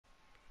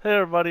Hey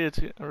everybody, it's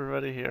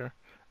everybody here,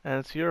 and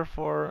it's year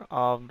four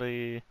of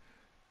the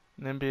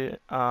NBA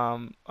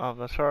of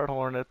the Charlotte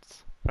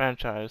Hornets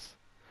franchise.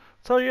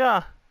 So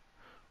yeah,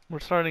 we're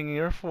starting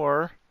year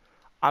four.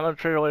 I'm gonna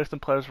trade away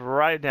some players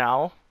right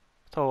now,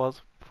 so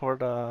as before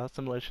the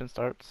simulation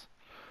starts.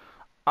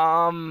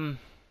 Um,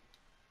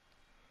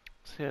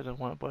 see, I don't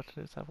want a bunch of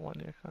these have 1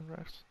 year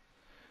contracts.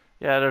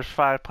 Yeah, there's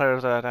 5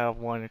 players that have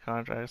 1 year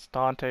contracts.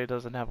 Dante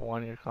doesn't have a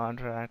 1 year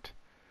contract.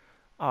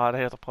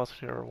 They have a plus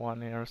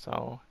 1 year,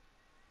 so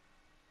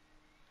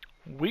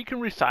we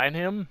can resign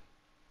him.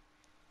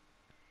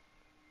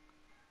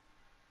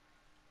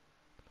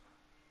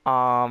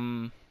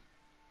 Um.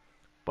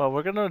 But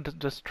we're gonna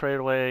just trade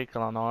away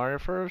Gallinari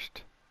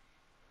first,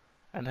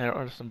 and then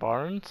Harrison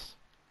Barnes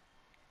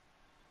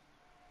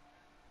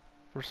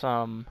for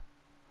some.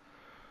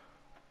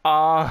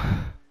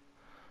 Uh,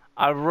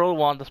 I really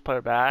want this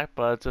player back,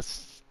 but it's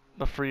just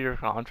the 3 year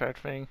contract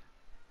thing.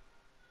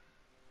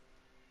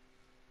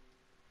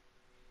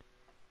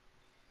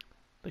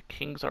 The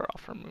Kings are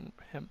offering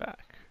him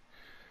back.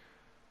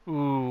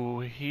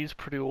 Ooh, he's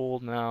pretty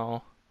old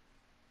now.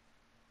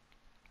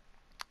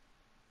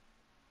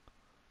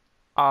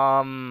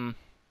 Um,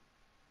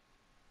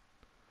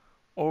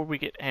 or we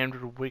get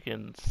Andrew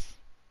Wiggins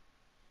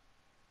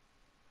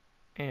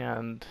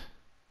and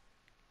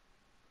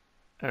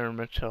Aaron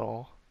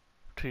Mitchell,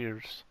 2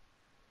 years.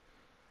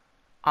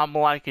 I'm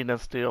liking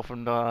this deal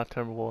from the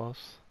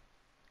Timberwolves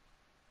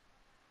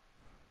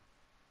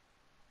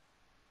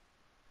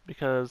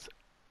because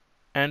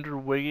Andrew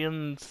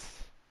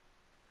Wiggins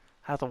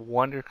has a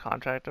 1 year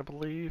contract, I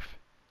believe.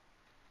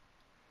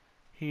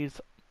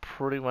 He's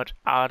pretty much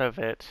out of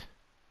it,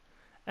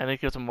 and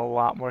it gives him a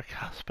lot more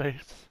cap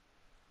space.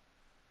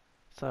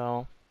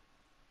 So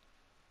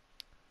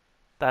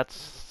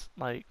that's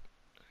like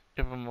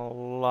give him a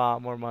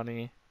lot more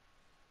money,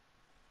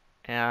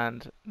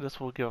 and this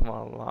will give him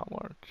a lot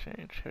more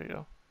change. Here you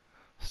go.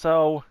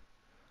 So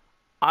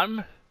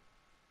I'm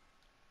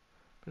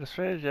gonna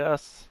say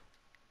yes.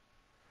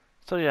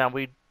 So yeah,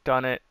 we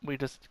done it. We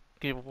just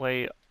gave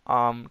away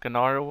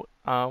Gennaro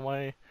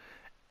away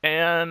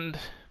and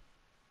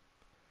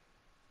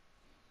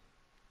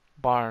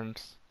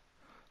Barnes.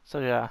 So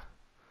yeah,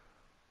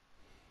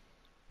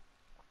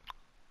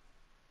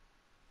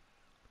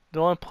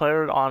 the only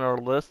player on our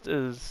list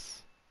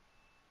is.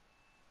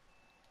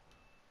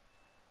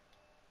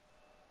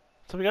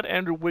 So we got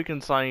Andrew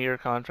Wiggins on a 1 year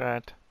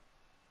contract.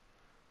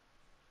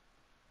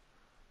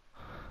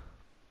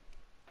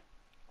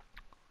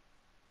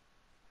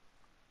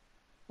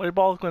 Wade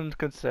Baldwin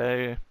could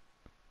stay.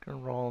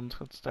 Aaron Rollins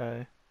could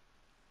stay.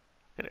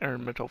 Get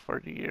Aaron Mitchell for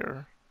a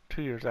year.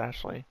 2 years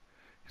actually.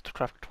 He's to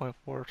traffic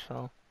 24,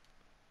 so.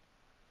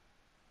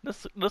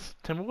 This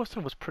Tim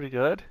Wilson was pretty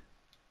good.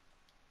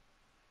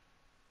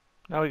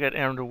 Now we got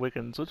Andrew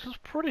Wiggins, which is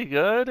pretty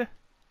good.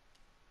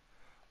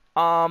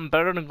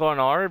 Better than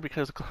Glenn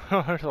because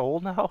Glenn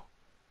old now.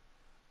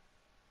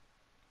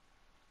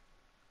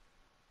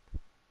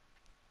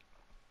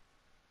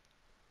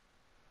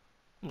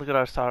 Look at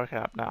our salary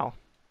cap now.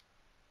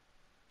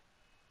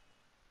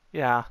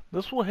 Yeah,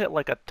 this will hit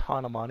like a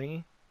ton of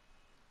money.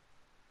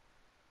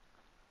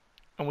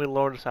 And we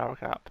lowered the salary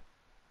cap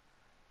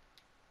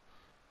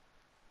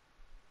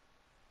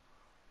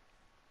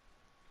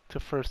to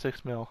first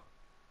 6 mil.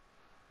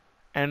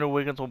 Andrew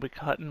Wiggins will be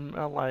cutting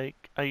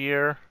like a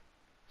year,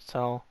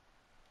 so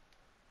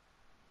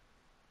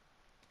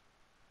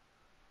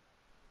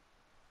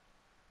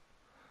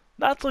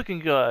that's looking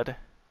good.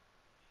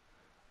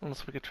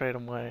 Unless we could trade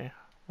him away.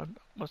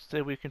 Let's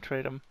say we can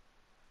trade him.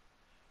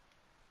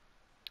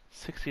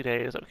 60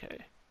 days, okay.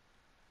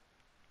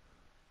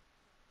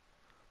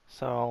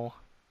 So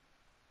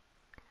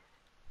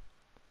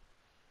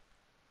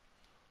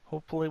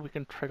hopefully we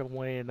can trade him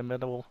away in the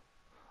middle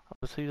of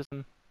the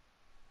season.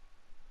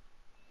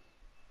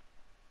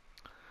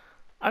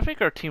 I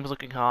think our team's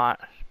looking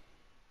hot.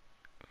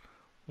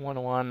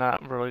 1-1,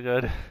 not really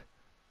good.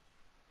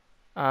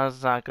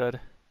 It's not good.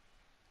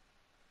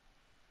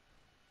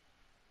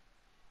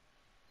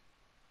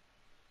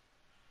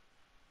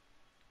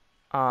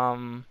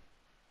 Um.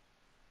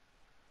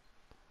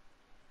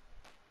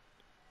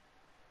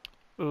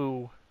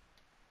 Ooh.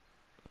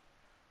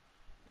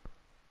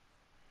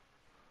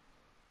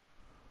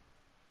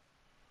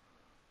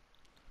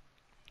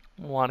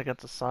 One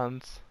against the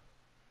Suns.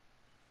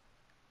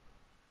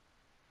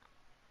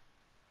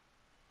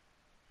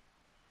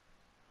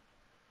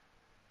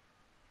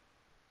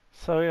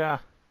 So yeah,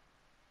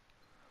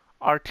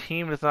 our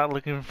team is not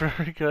looking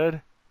very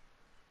good.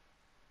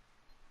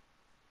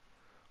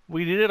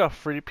 We needed a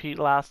free-peat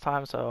last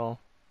time, so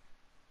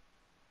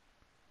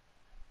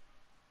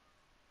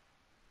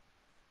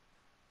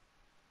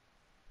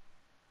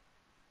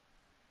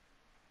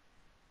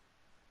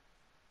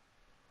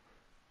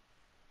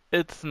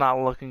it's not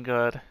looking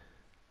good.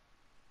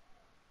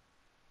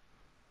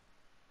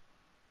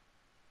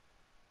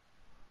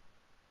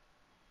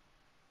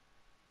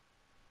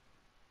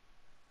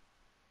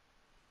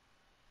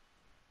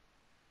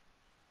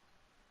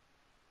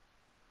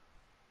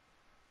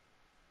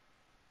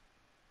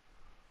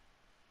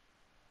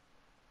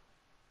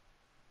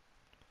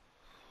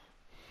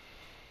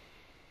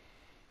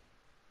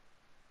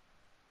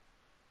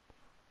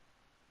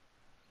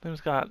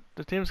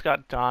 The team's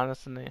got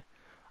Giannis in the.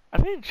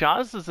 I think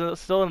Giannis is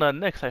still in the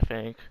Knicks. I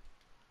think.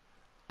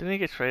 Didn't he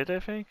get traded? I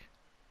think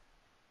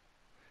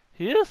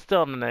he is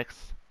still in the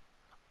Knicks.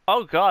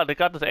 Oh God, they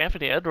got this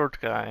Anthony Edwards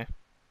guy.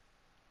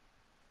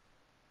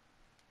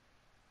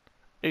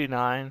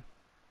 89.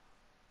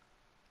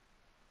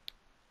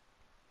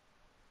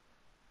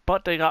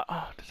 But they got.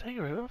 Oh, did they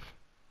get rid of?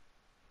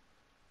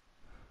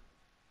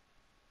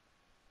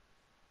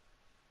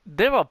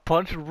 They have a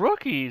bunch of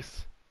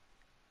rookies.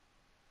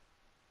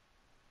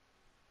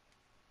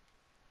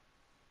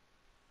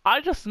 I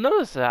just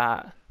noticed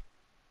that.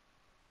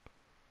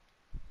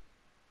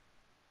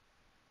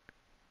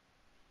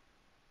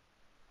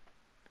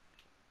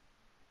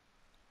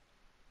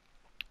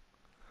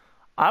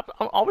 I'm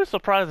always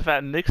surprised if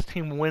that Knicks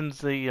team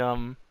wins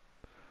the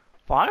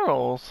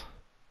finals.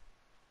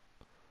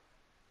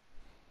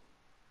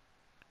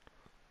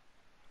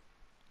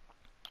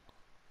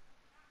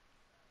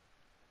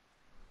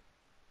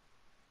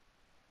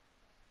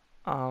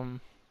 Um,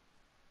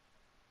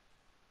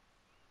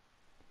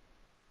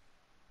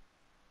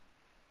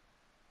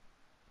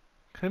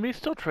 can we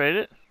still trade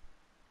it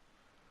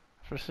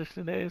for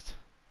 60 days?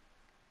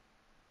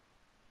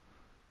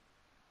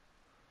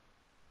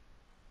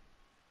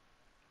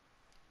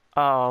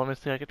 Oh, let me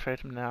see. I can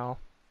trade him now.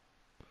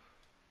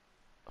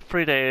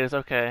 3 days.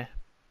 Okay.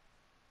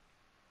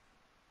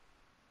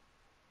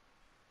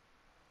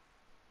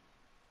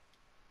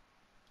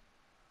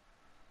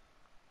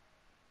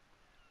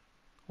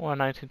 One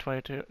 19,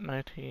 22,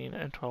 19,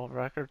 and 12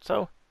 record.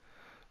 So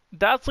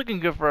that's looking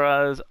good for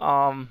us.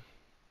 12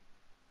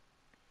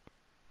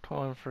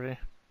 and 3.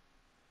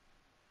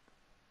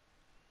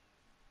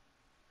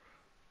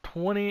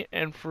 20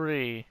 and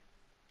 3.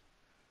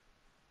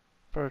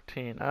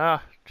 13.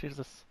 Ah,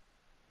 Jesus.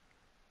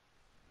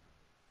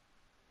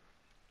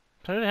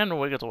 I need to hand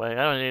Wiggins away.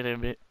 I don't need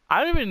him.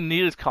 I don't even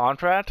need his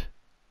contract.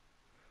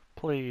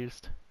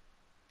 Please.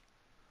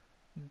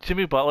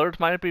 Jimmy Butler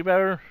might be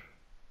better.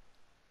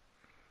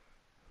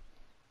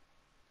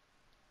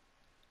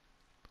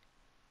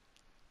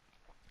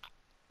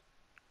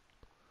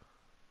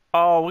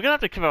 Oh, we're gonna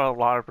have to give out a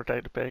lot of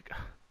protected pick.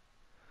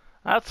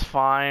 That's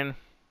fine.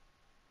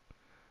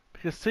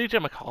 Because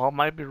CJ McCollum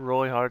might be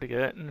really hard to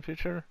get in the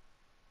future.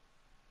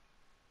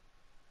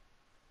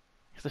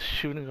 He's a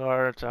shooting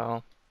guard,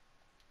 so.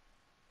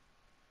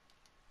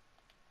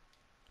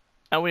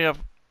 And we have.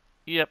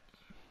 Yep.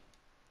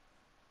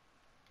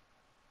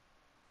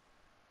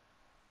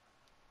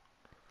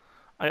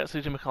 I got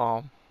CJ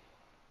McCollum.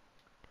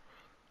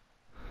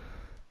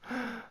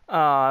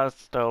 Ah,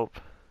 that's dope.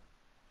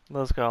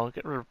 Let's go.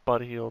 Get rid of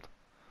Buddy Hield.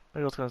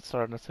 Maybe it's gonna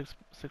start in a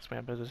six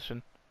man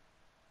position.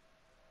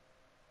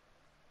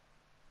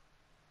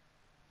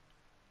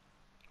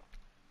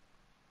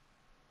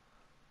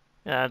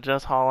 Yeah,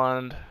 just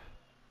Holland.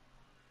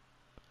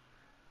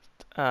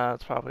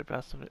 It's probably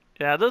best of it.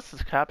 Yeah, this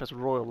cap is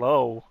really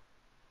low.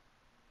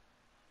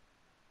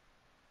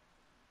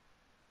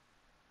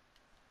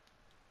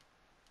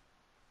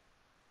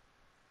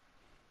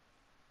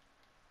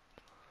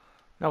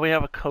 Now we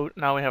have a coat.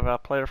 Now we have a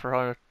player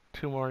for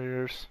 2 more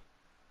years.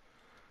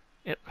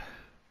 Yep.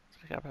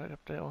 Cap back up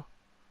Dale.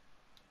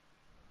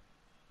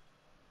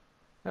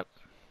 Yep.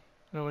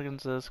 No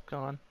Wiggins is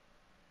gone.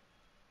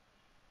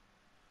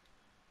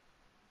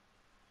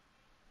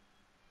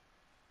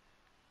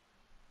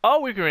 Oh,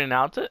 we can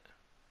announce it.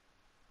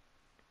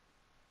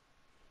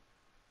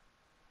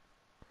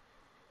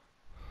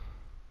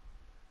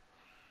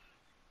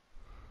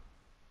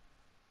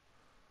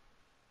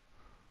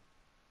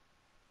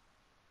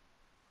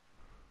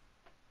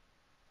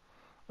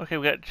 Okay,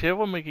 we got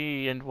Jalen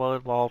McGee and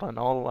Willard Walden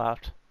all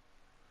left.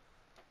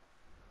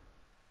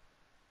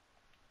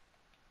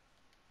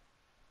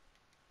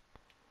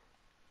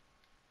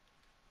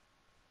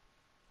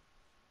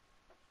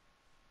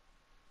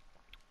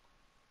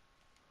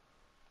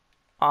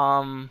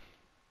 Um,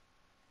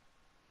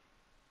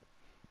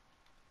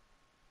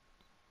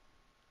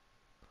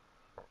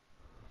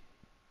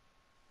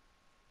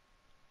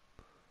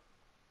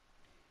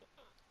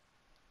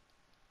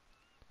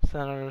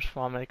 Centers,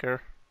 Fawmaker.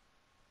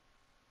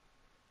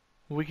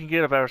 We can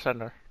get a better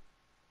center.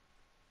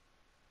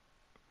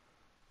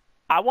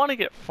 I want to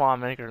get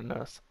Fawmaker in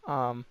this.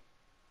 Can't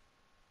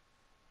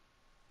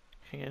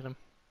get him.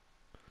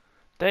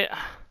 They.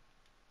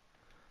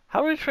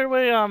 How do we trade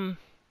away?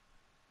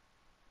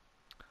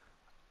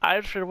 I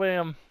trade away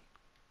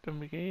to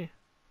McGee.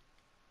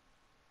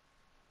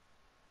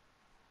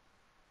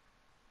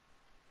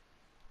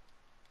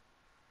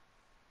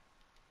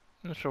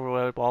 I'm not sure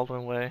where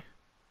Baldwin way.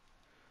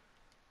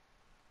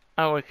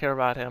 I don't really care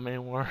about him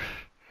anymore.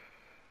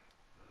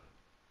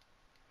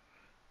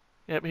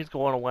 Yep, he's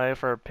going away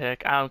for a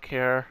pick. I don't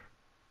care.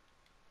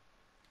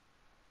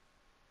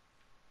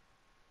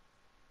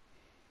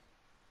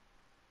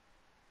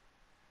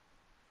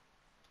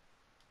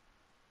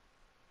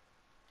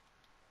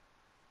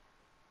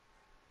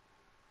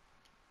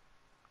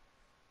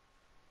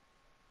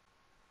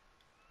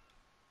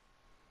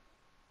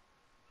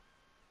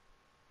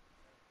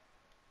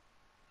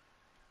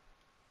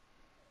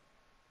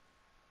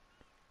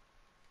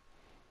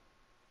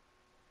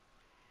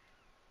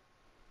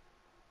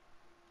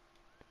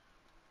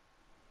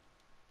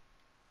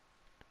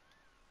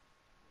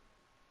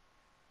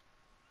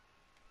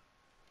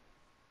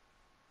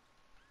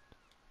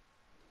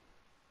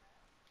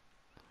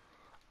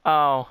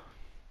 Oh.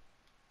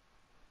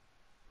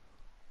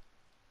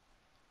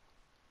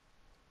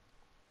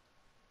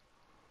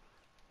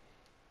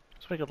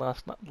 Let's make it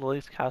last, the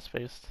least cast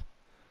based,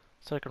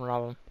 so I can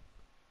rob him.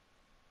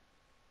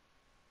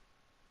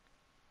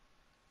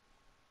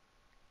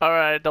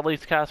 Alright, the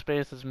least cast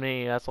base is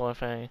me, that's the only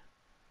thing.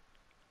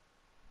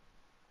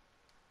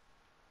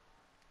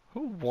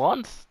 Who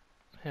wants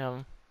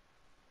him?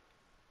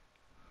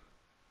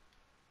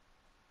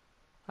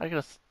 I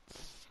guess.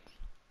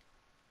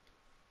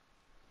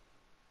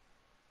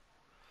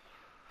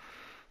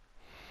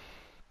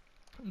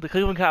 The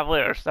Cleveland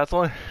Cavaliers, that's the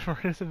only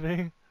reason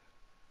being.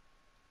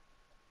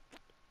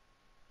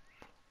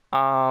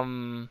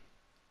 Um.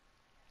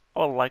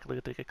 Oh, likely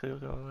to get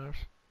Cleveland Cavaliers.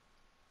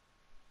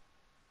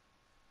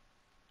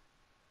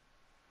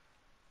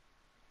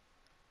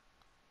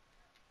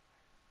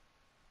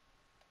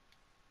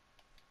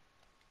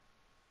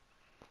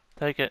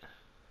 Take it.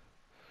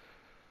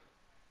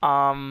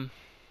 Um.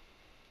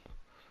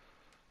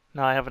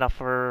 No, I have enough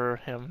for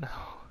him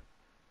now.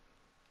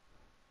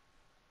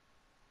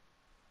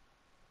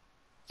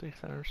 6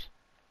 centers.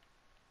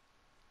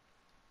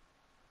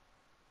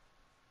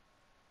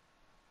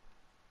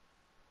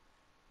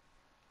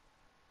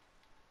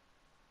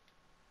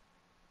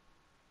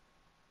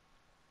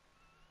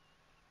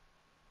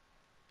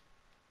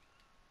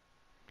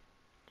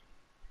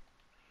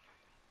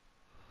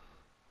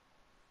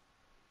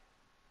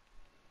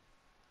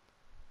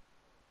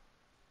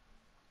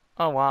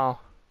 Oh wow.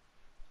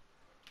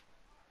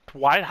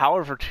 Dwight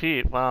Howard for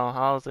cheap. Wow,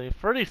 how is he?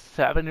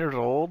 37 years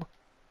old?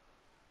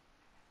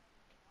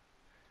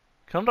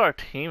 Come to our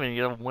team and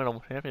you get to win a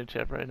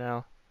championship right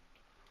now.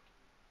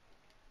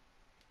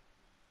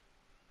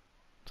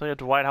 So you get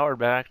Dwight Howard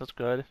back, that's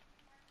good.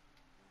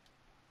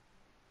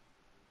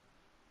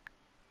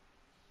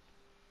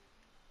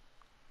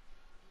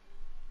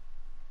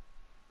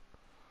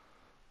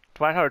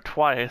 Dwight Howard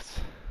twice.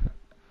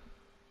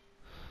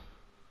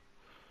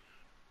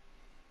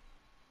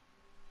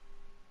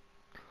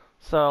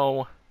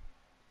 So,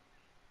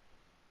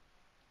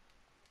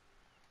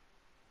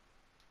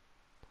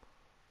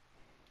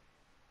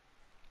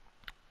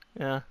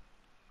 yeah.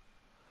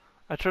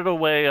 I traded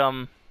away,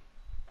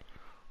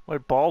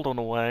 Baldwin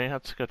away,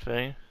 that's a good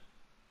thing.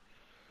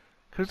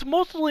 Because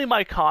mostly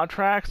my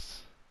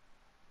contracts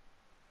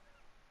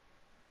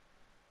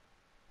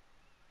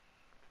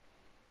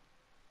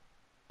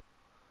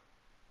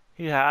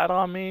he had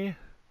on me.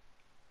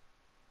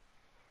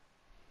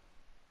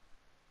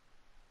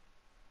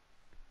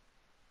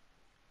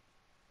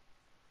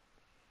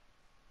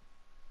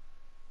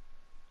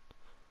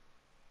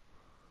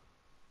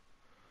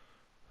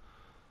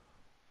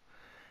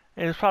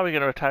 And he's probably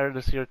going to retire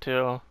this year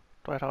too.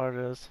 Dwight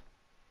Howard is.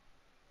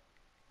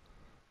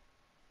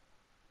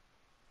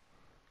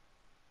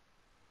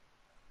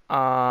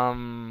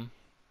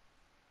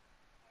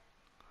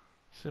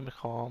 See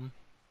McCollum.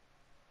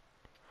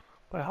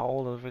 But how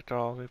old is Victor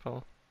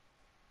Oladipo?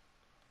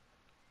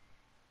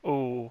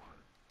 Oh,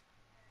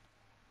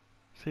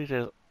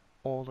 CJ's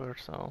older,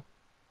 so.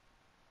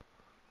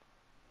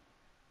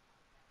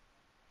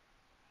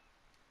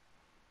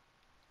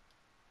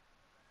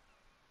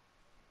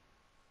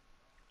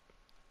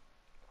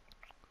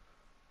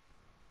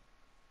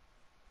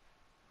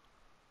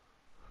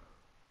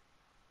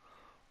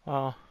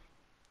 Well,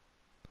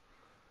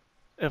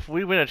 if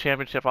we win a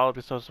championship, I would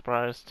be so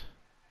surprised.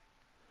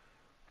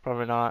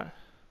 Probably not.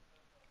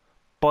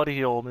 Buddy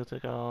Hield needs to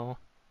go.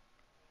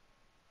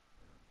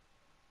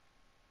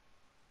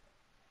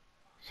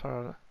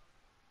 Sorry.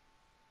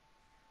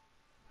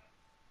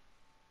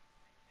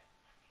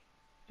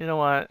 You know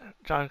what?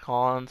 John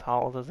Collins,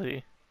 how old is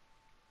he?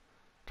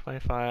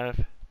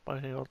 25.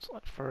 Buddy Hield's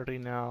like 30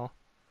 now.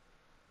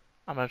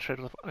 I'm gonna trade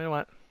with. You know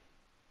what?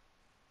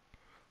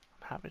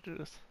 I'm happy to do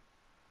this.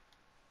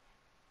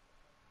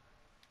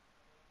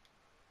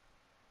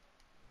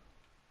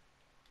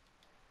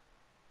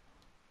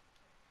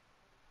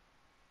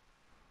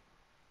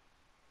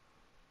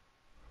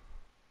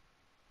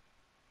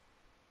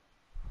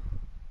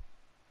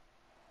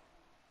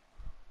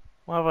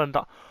 What happened?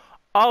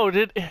 Oh,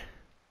 did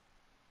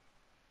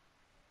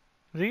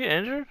he get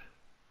injured?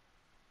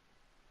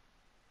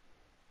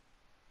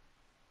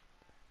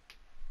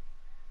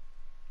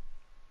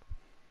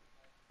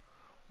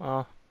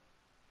 Well,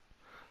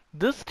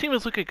 this team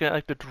is looking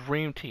like the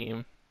dream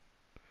team.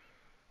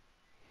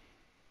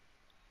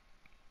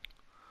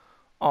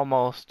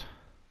 Almost.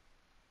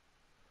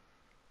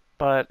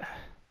 But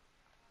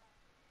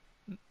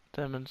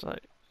Demon's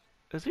like,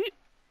 is he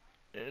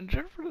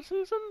injured for the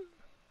season?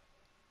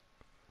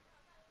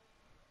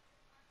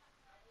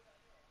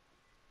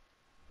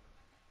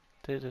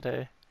 Day to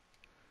day.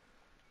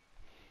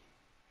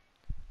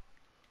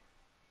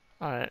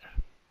 Alright.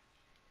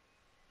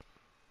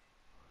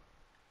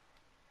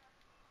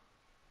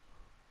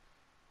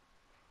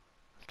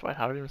 Is Dwight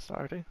Howard even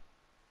starting?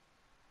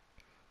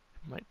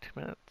 Like 2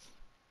 minutes.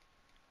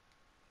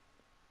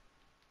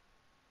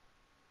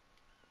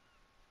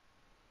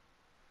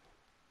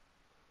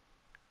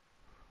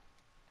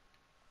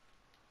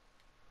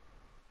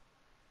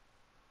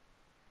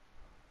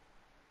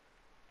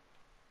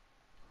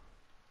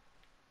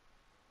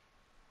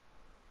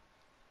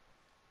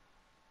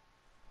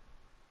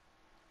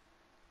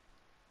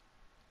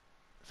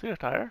 See a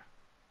tire?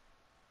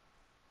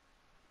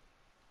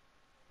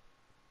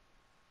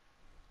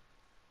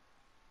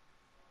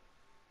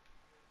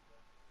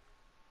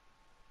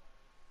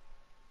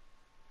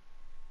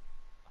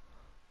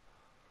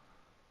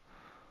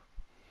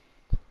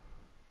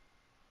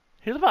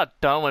 He's about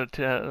done with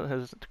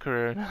his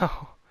career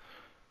now.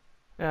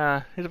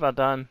 Yeah, he's about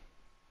done.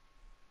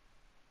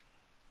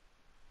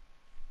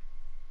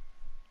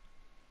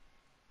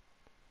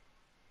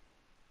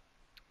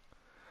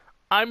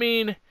 I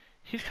mean,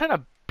 he's kind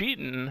of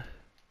beaten.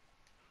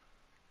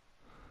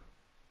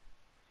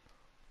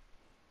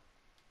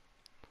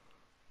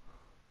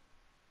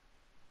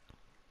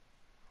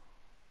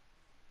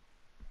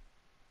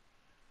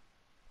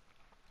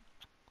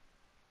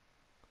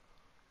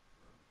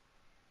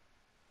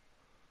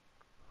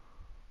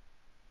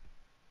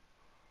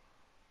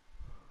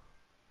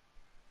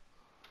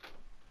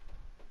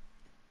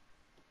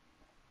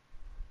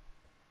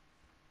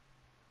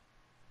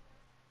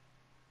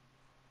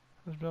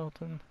 This is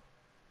Milton.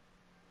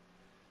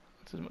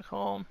 This is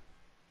McCollum.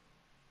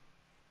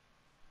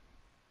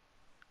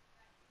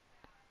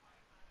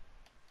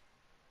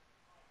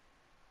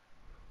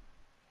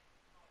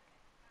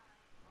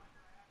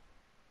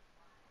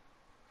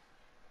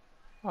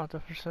 Oh,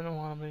 Jefferson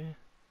want to be.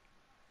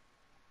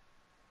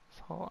 It's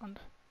Holland.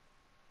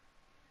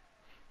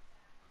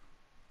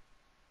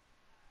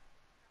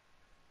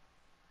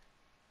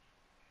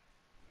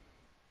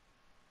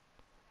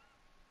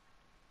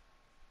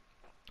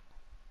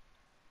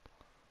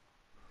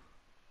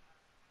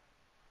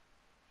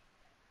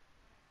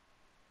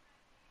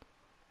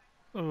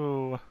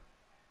 Ooh.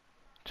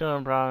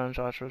 Jalen Brown and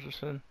Josh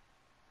Richardson.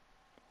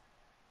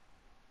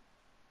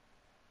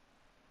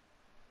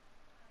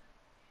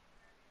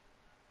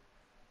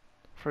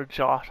 For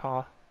Jess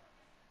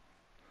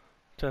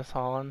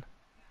Holland.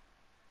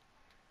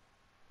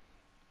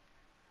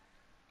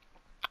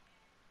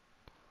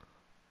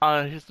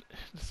 Is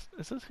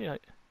this he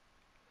like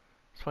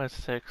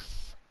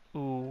 26?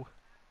 Ooh.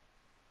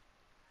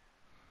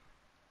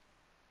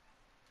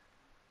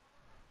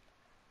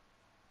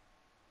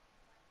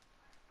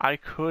 I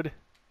could.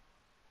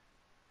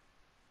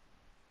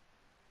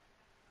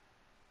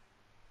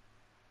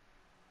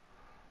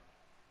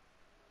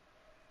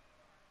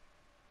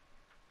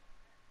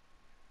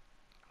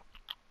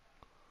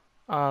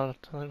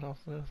 Telling off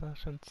the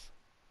sessions.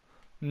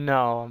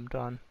 No, I'm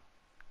done.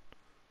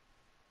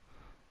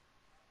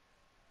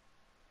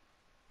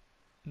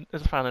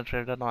 It's a final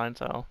trade deadline,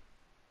 so.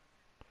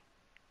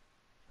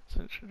 It's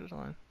a trade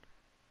deadline.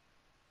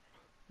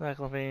 Zach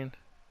Levine.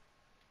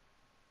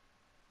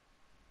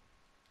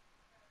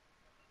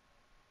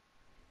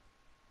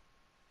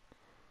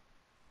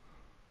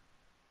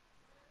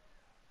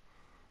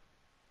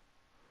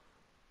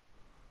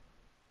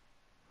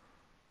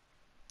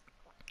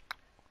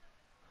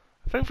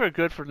 I think we're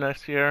good for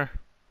next year.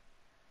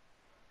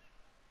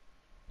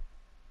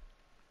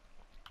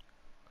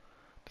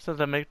 Just have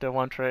to make the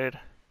one trade.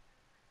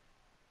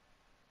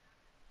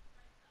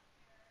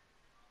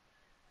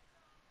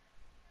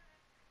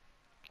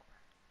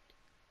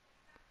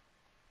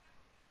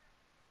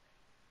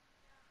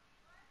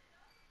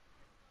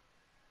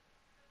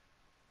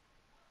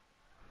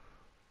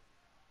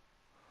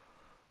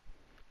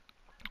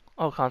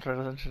 Oh, contract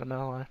extension on the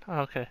line. Oh,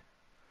 okay.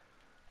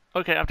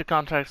 Okay, after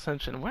contract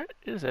extension, where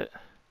is it?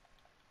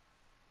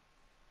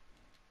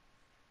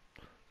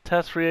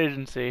 Test free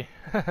agency.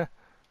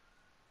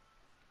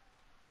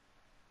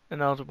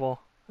 Ineligible.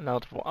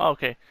 Ineligible. Oh,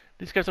 okay.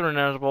 These guys are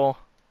ineligible.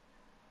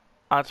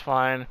 That's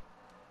fine.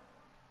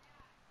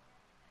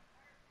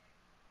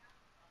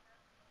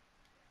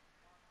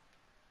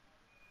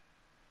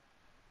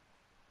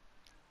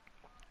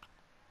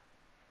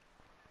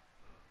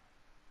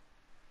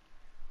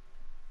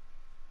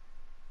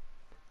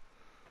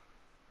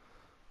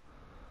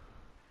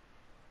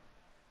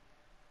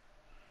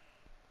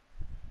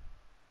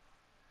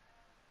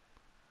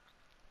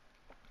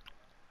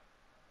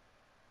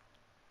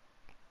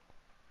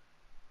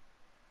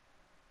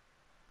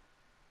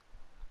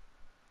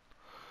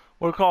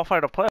 We're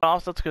qualified to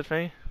playoffs. That's good for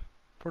me.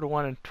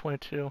 41 and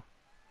 22.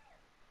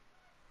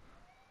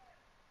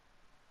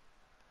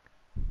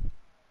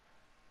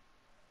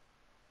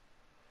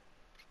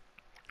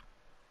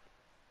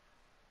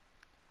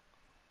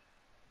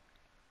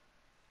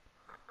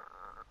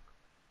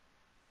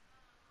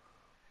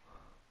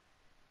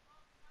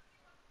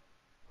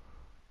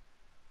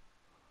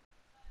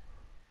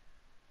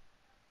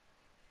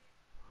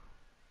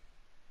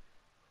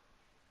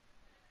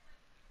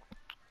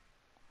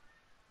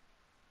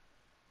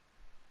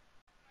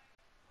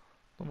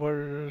 The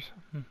Warriors.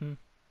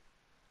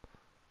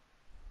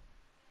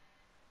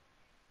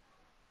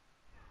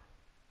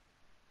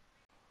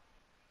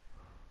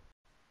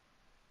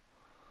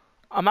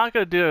 I'm not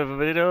gonna do a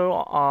video.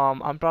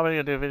 I'm probably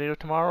gonna do a video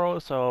tomorrow,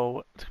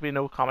 so it's gonna be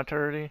no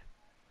commentary.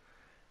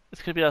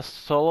 It's gonna be a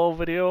solo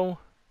video.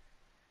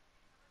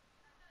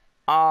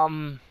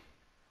 Um,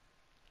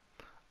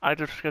 I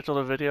just scheduled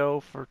a video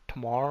for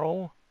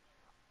tomorrow.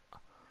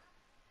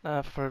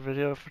 For a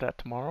video for that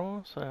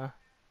tomorrow. So yeah.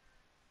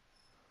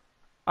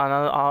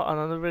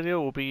 Another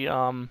video will be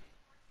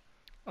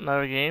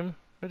another game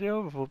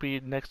video will be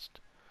next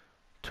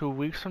 2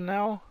 weeks from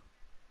now.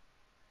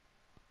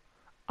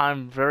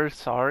 I'm very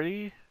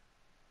sorry.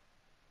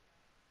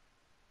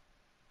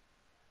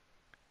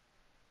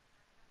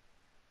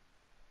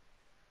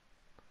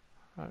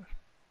 Alright.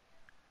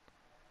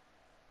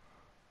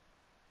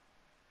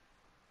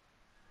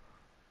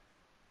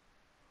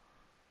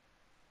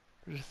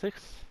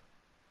 36.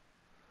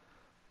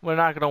 We're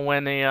not gonna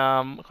win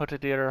the Cote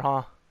Theater,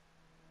 huh?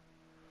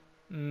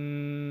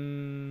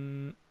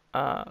 Mm,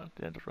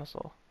 D'Angelo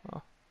Russell.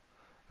 Oh.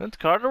 Vince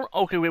Carter?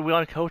 Okay, we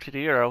on Cote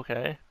Theater,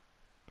 okay.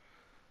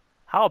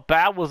 How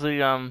bad was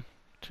the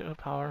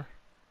power?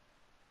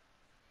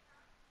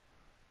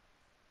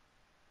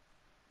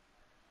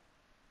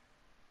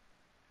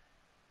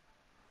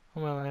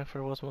 Well,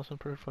 Langford was most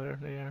improved player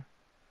of the year.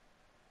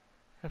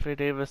 Anthony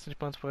Davis, 6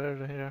 months player of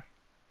the year.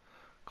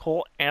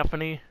 Cole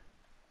Anthony.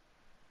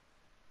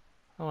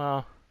 Oh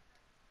wow.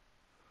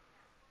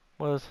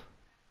 Was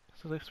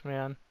sixth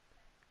man.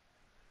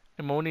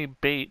 Emoni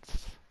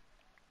Bates.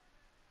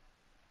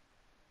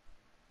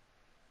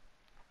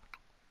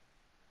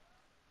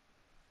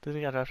 Did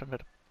he get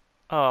drafted?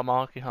 Oh,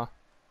 Milwaukee, huh?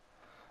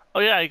 Oh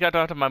yeah, he got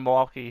drafted by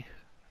Milwaukee.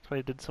 That's why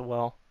he did so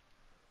well.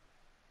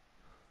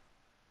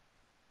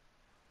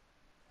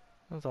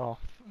 That's all.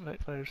 Right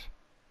players.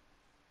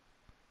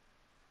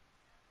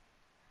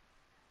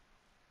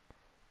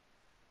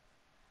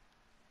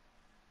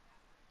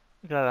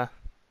 We got a.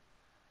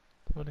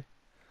 Somebody.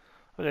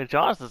 Okay,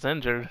 Josh is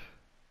injured.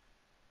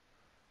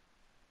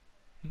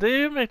 They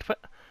didn't make the.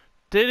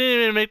 They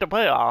didn't even make the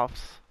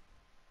playoffs.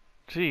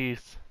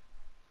 Jeez.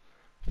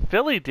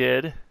 Philly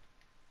did.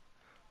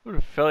 Who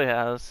do Philly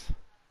has?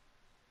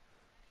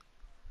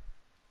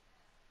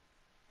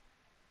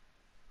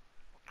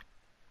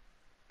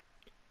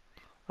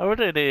 How were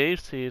they the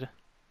 8th seed?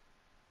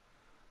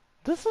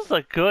 This is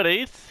a good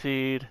 8th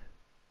seed.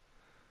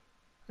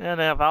 And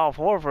they have Al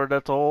Horford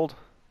that's old.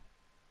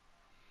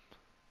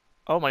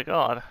 Oh my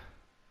god.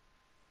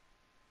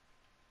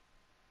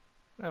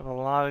 They have a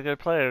lot of good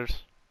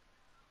players.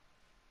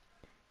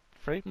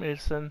 Frank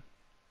Mason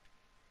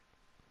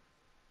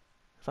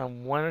is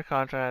on 1 year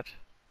contract.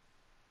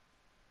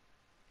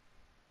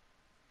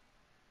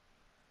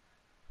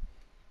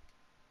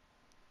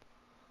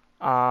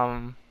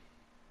 Um,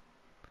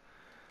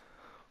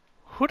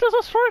 who does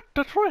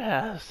Detroit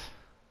has?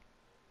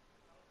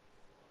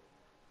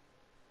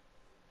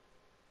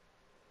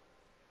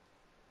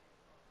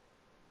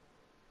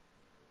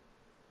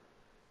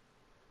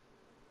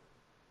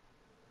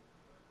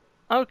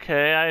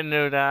 Okay, I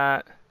knew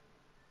that.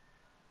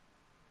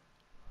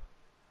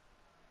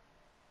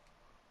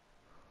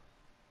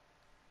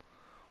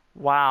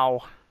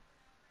 Wow.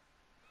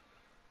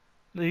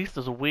 The East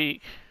is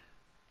weak.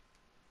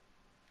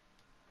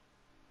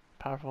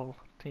 Powerful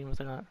teams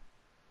they got.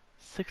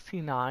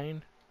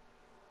 69.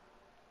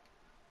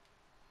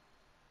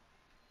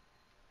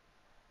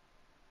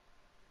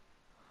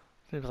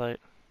 Seems like.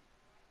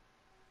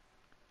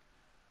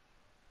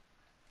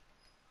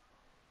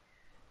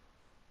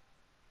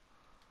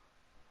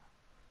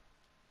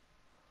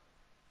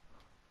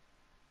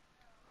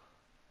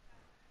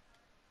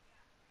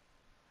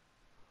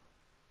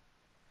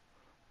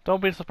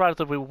 Don't be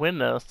surprised if we win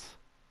this.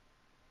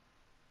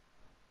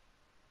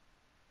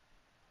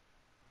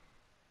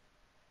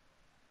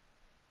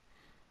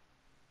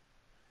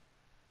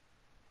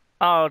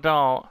 Oh,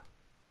 don't.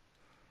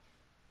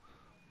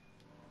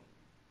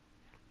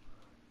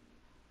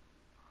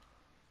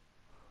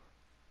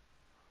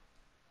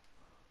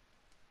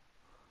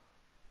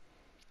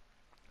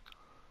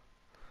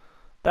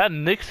 That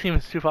Knicks team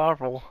is too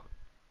powerful.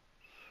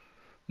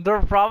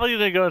 They're probably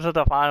gonna go to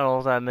the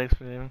finals, that Knicks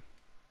team.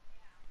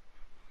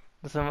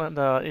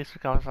 The Eastern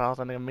Conference Finals,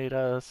 and they meet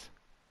us.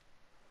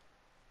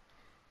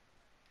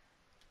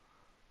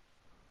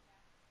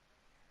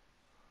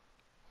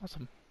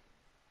 Awesome.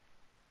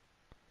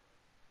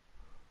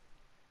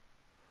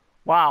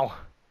 Wow.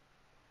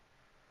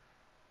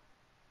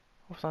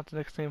 What's not the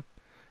Knicks team?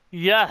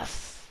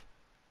 Yes!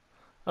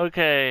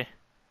 Okay.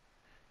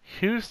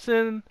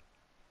 Houston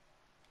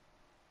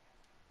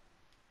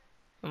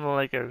and the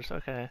Lakers.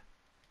 Okay.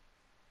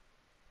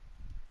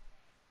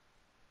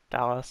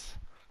 Dallas.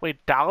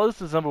 Wait,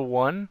 Dallas is number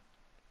 1?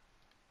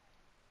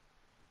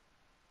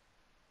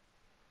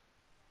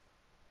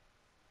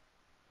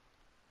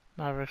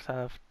 Mavericks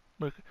have.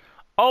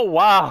 Oh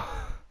wow.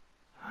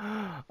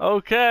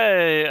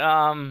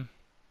 Okay.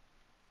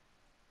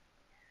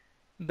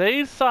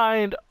 They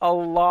signed a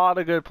lot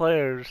of good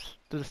players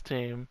to this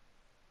team.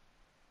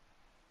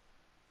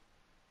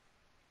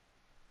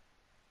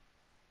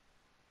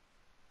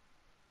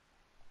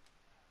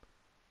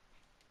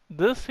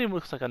 This team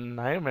looks like a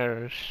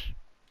nightmarish.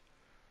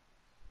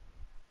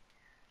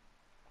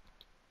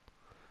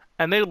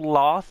 And they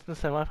lost in the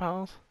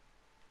semifinals?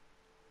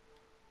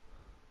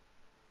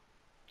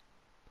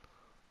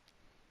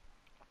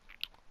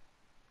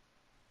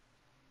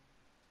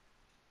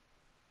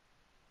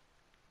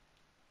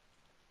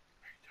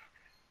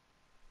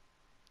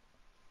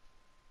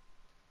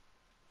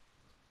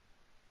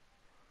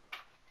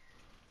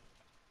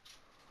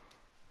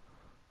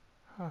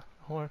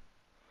 Horn.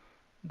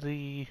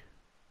 The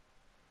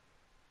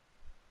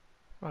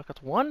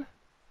Rockets won?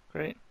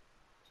 Great.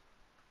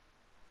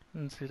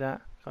 Didn't see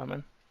that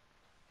coming.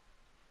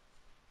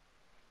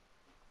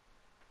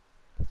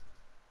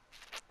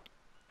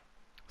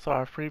 So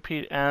our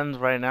repeat ends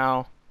right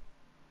now.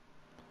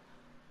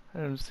 I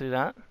didn't see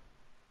that.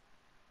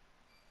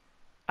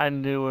 I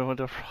knew when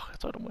the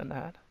Rockets would win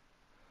that.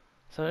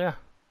 So yeah,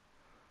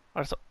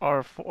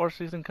 our fourth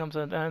season comes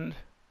to an end.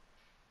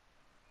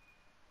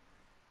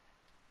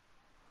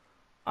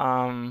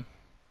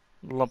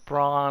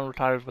 LeBron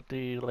retires with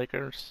the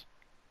Lakers.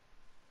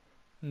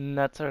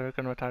 Nets are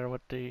gonna retire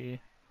with the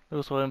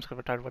Lewis Williams gonna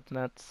retire with the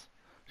Nets.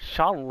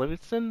 Shaw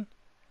Livingston?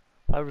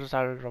 I was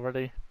retired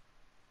already.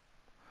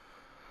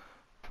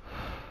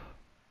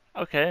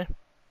 Okay.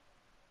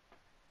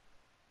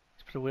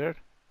 It's pretty weird.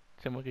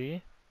 Jim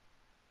McGee.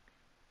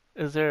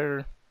 Is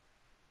there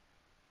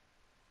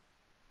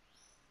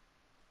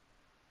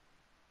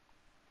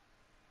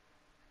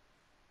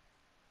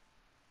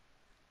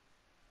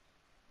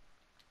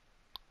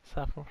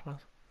Saffron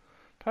Frost?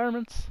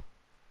 Retirements?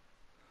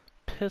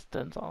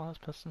 Pistons. All has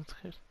Pistons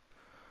case.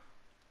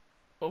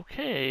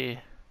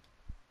 Okay.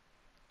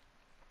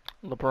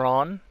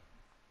 LeBron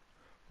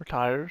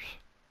retires.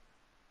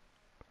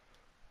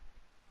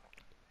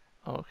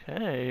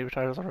 Okay, he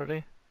retires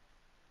already.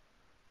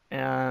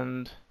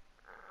 And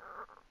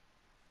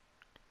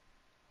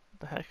what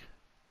the heck?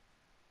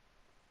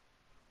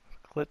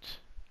 Glitch.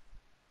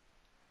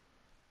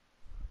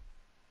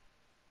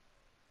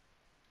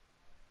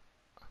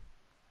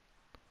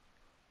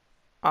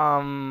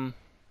 Um,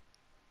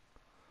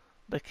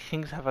 the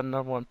Kings have a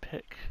 #1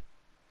 pick.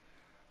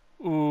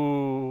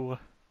 Ooh,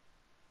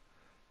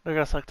 they're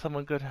gonna select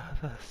someone good out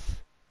of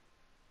this.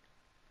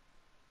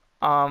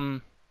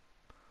 Um,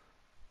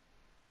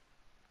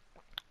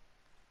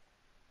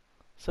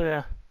 so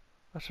yeah,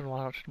 I should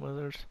watch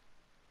Wizards.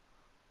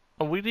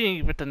 Oh, we didn't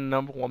even get the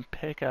 #1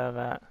 pick out of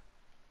that.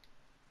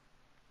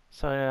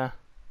 So yeah,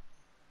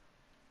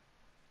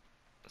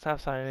 it's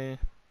exciting.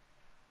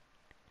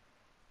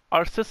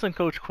 Our assistant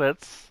coach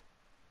quits.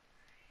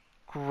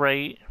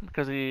 Great,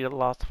 because he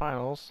lost the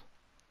finals.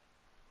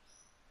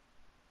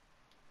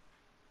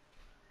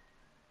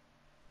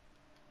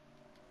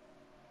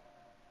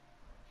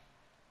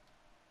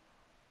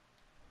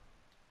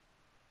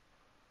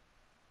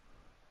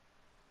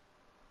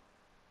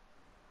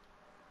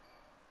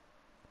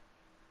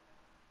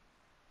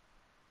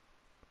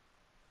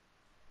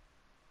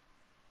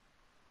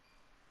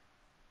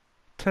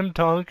 Tim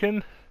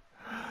Duncan?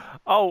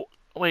 Oh,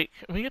 wait,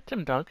 can we get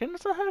Tim Duncan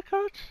as the head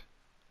coach?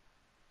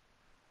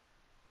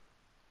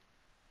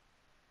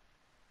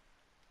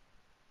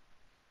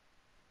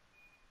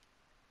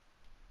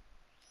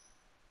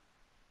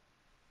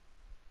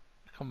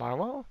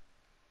 Camarlo?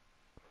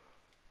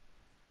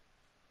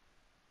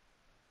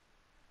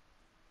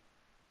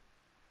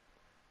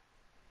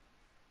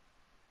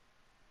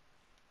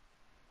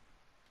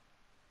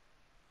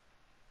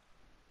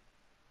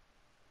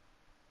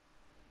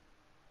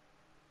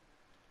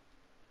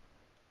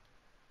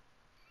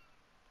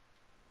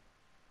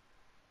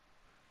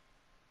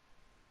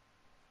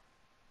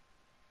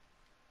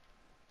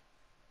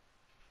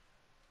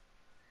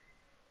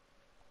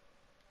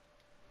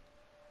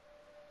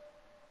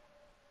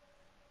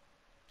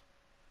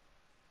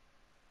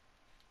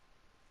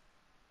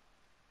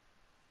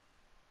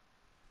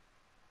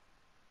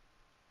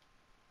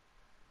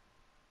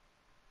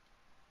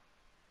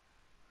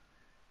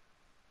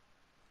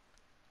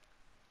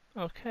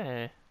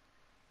 Okay.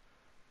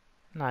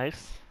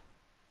 Nice.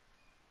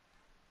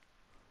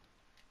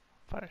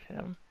 Fire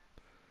him.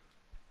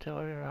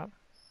 Taylor, you're up.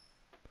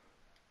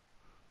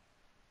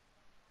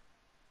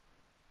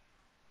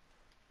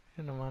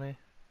 Get the money.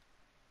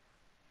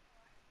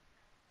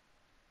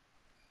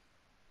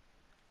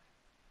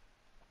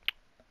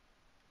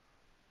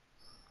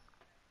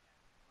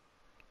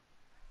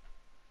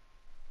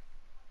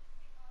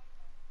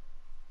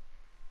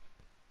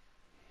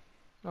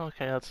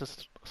 Okay, let's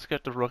just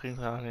skip the rookie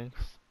signings.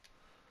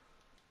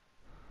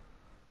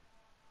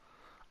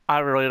 I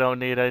really don't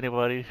need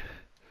anybody.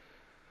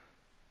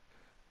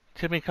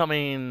 Jimmy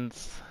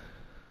Cummings.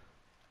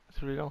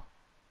 It's real.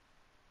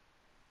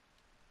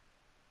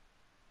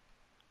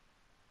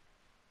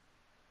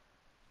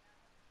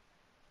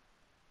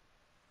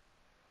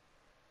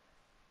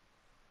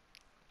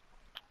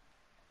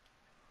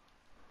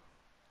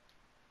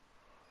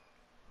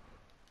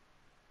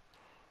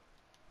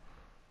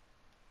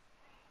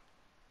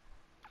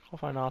 We'll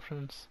find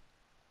options.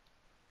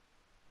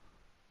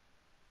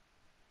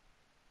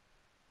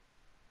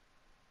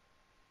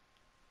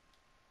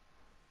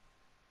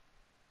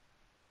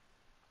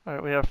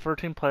 Alright, we have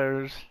 13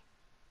 players.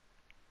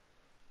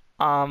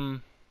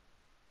 Um,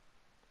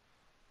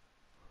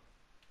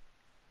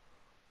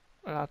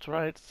 that's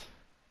right.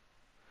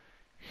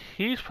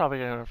 He's probably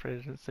going to free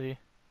agency.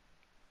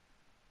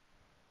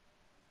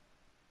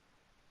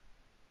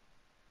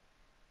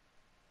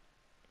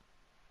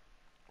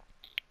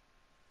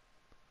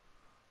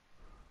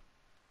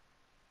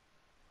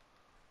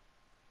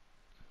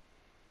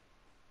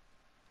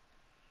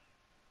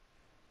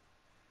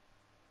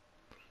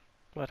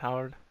 Dwight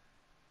Howard.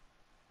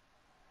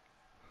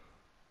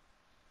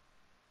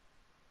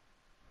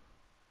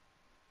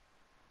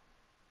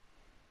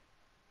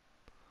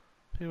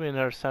 Maybe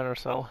another center,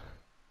 so.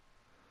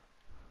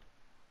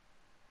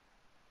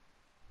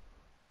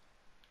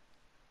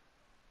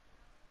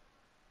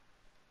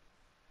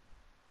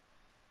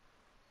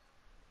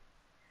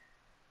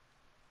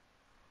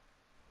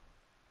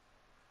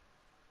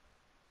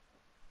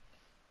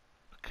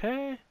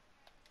 Okay.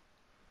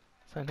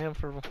 Sign him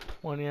for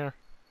 1 year.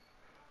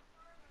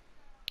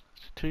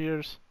 2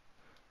 years.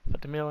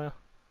 D'Amelio.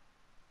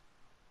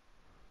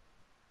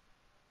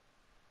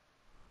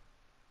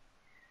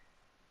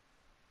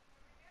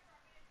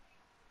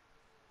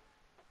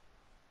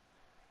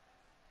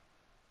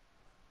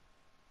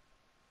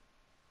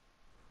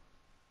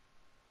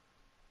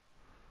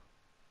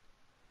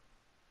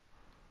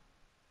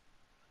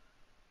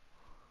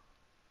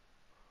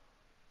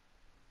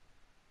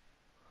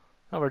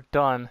 Now we're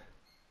done.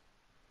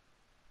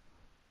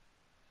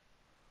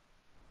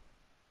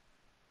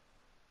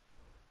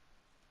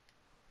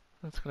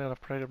 That's gonna have a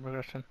pretty good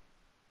progression.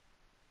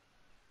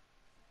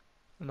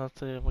 And let's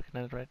see if we can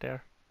end it right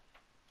there.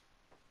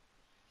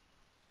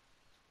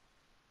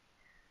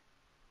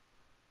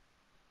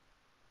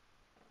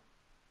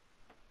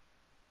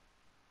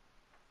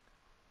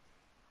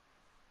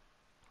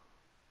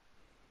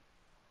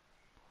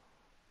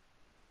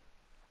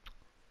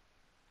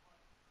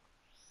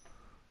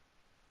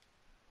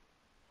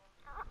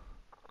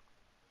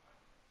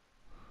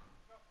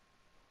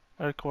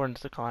 Our Gordon's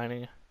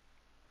declining.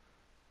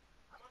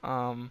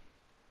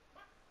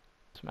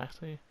 It's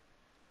Maxi.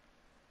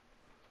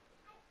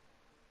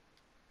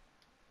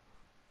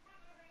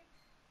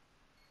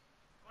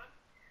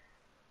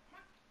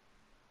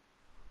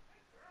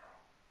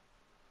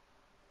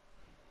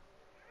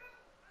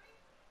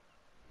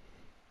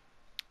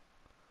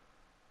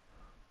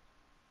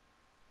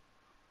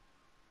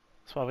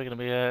 That's probably gonna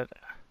be it.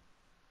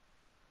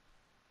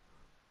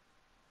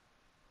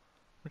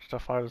 Which is the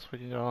farthest we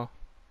can go.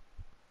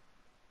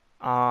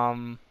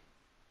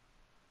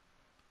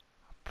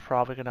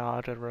 Probably gonna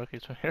dodge at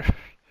rookies from here.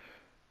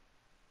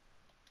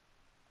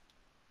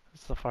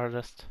 It's the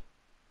farthest.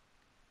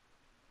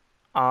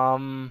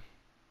 So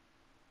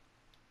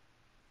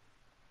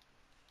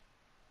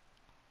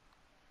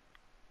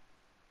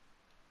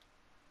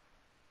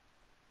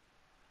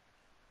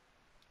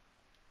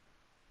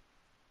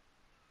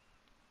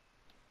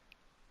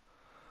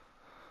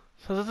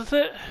this is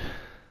it.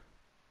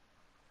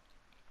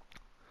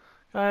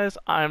 Guys,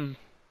 I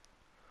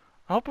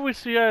hope we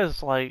see you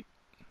guys like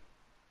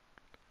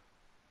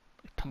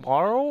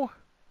tomorrow.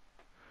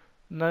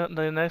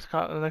 The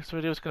next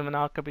video is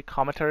gonna be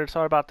commentary.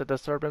 Sorry about the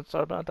disturbance.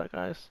 Sorry about that,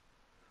 guys.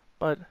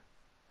 But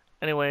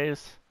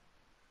anyways,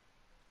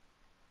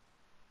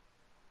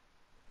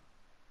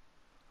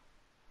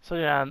 so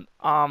yeah,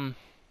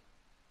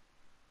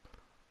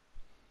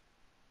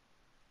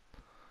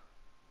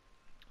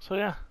 so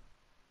yeah,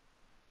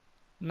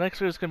 next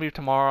video is gonna be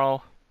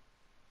tomorrow.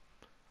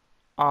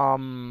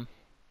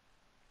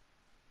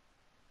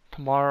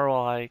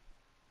 Tomorrow like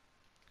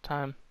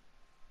time.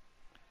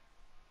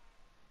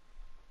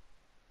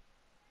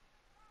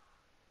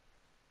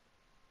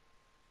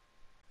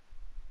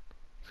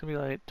 It's gonna be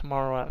like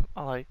tomorrow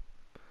at like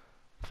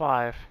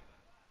 5.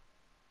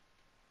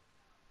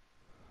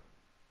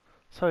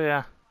 So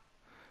yeah,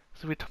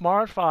 it's gonna be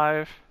tomorrow at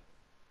 5,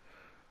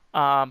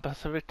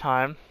 Pacific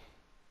time.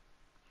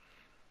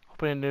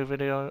 Hopefully a new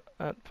video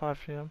at 5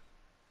 p.m.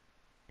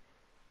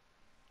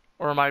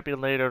 Or it might be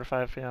later at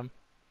 5 p.m.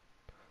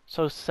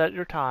 So set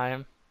your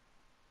time.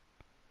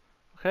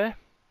 Okay?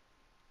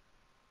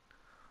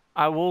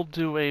 I will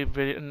do a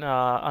video,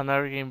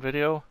 another game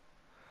video.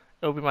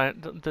 It'll be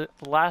the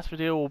last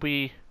video will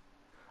be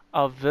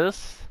of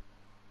this,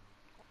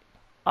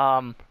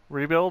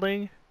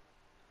 rebuilding.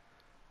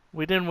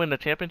 We didn't win the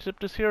championship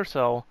this year,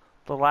 so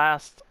the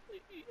last,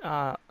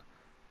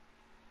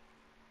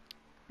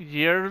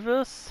 year of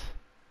this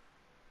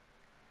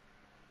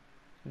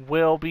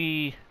will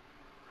be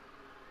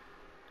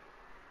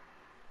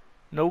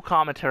no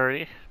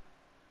commentary.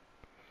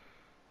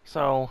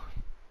 So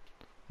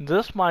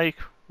this mic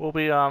will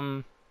be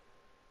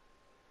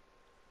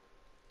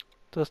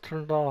just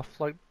turned off,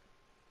 like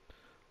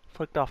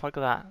flicked off like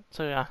that.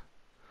 So yeah,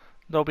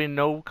 there'll be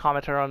no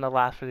commentary on the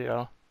last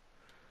video.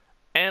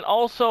 And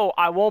also,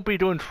 I won't be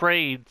doing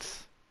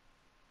trades.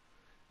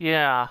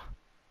 Yeah.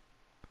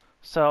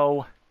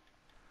 So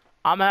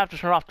I'm gonna have to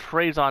turn off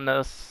trades on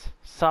this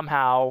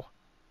somehow.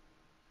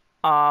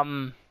 If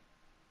I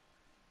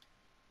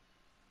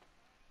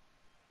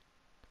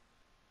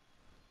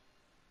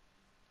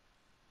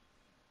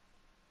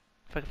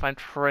can find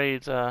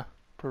trades,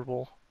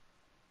 purple.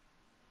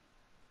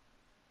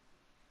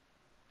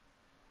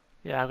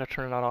 Yeah, I'm gonna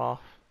turn that off.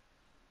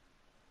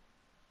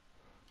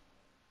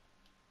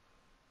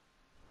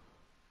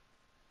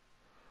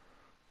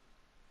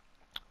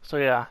 So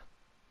yeah,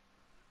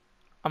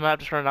 I'm gonna have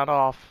to turn that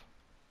off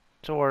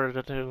in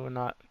order to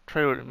not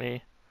trade with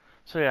me.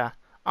 So yeah,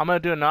 I'm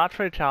gonna do a not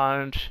trade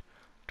challenge.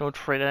 Don't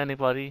trade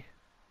anybody.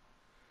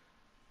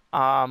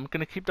 I'm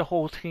gonna keep the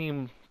whole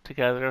team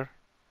together.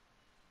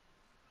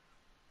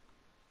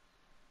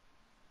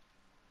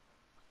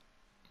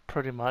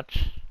 Pretty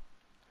much.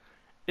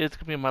 It's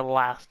gonna be my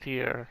last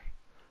year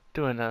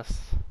doing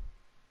this.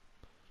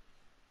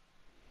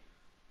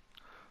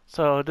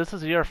 So this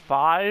is year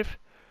 5,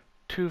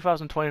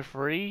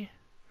 2023.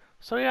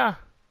 So yeah,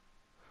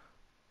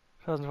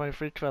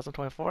 2023,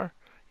 2024.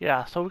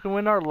 Yeah, so we can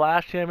win our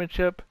last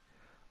championship.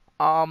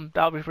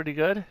 That'll be pretty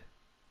good.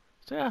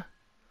 So yeah,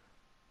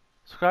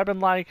 subscribe and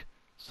like.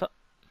 So,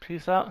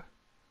 peace out.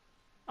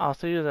 I'll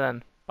see you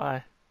then.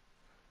 Bye.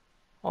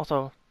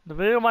 Also, the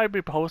video might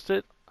be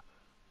posted.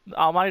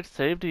 I might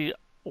save the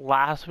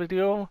last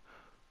video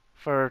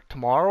for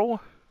tomorrow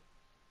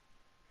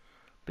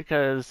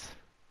because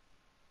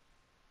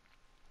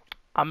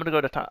I'm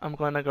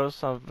gonna go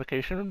some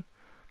vacation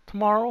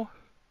tomorrow.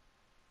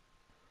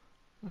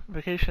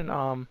 Vacation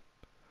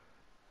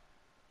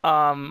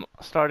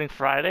starting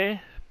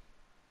Friday.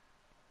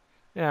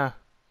 Yeah.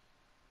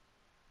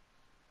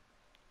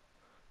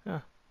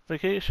 Yeah.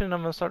 Vacation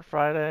I'm gonna start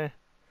Friday.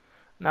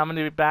 And I'm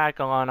gonna be back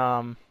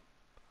on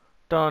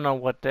don't know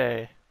what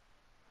day.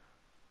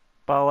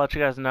 But I'll let you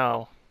guys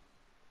know.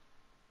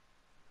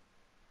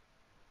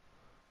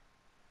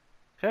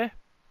 Okay?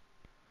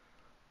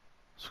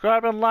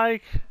 Subscribe and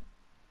like.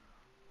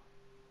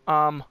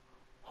 Hope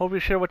you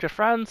share with your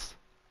friends.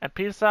 And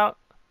peace out.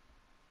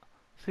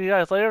 See you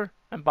guys later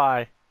and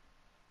bye.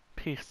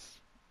 Peace.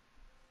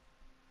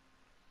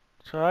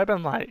 Subscribe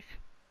and like.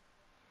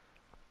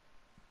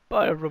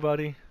 Bye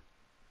everybody.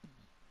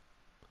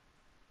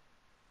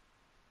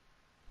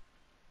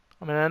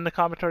 I'm gonna end the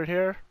commentary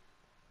here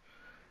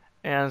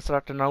and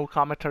start the no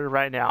commentary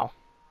right now.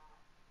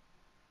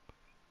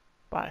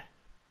 Bye.